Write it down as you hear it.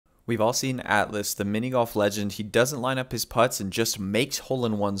We've all seen Atlas, the mini golf legend. He doesn't line up his putts and just makes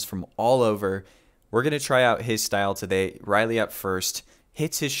hole-in-ones from all over. We're going to try out his style today. Riley up first,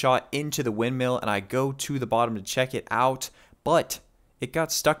 hits his shot into the windmill, and I go to the bottom to check it out, but it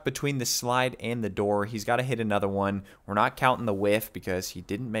got stuck between the slide and the door. He's got to hit another one. We're not counting the whiff because he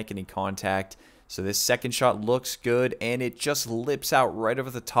didn't make any contact. So this second shot looks good, and it just lips out right over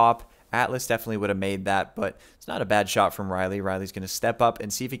the top. Atlas definitely would have made that, but it's not a bad shot from Riley. Riley's going to step up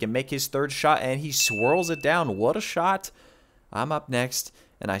and see if he can make his third shot, and he swirls it down. What a shot. I'm up next,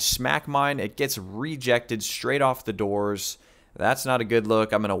 and I smack mine. It gets rejected straight off the doors. That's not a good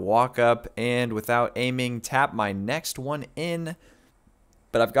look. I'm going to walk up and, without aiming, tap my next one in.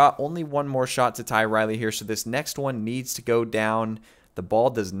 But I've got only one more shot to tie Riley here, so this next one needs to go down. The ball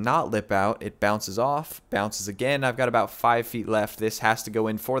does not lip out. It bounces off, bounces again. I've got about 5 feet left. This has to go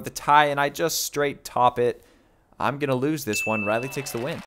in for the tie, and I just straight top it. I'm going to lose this one. Riley takes the win.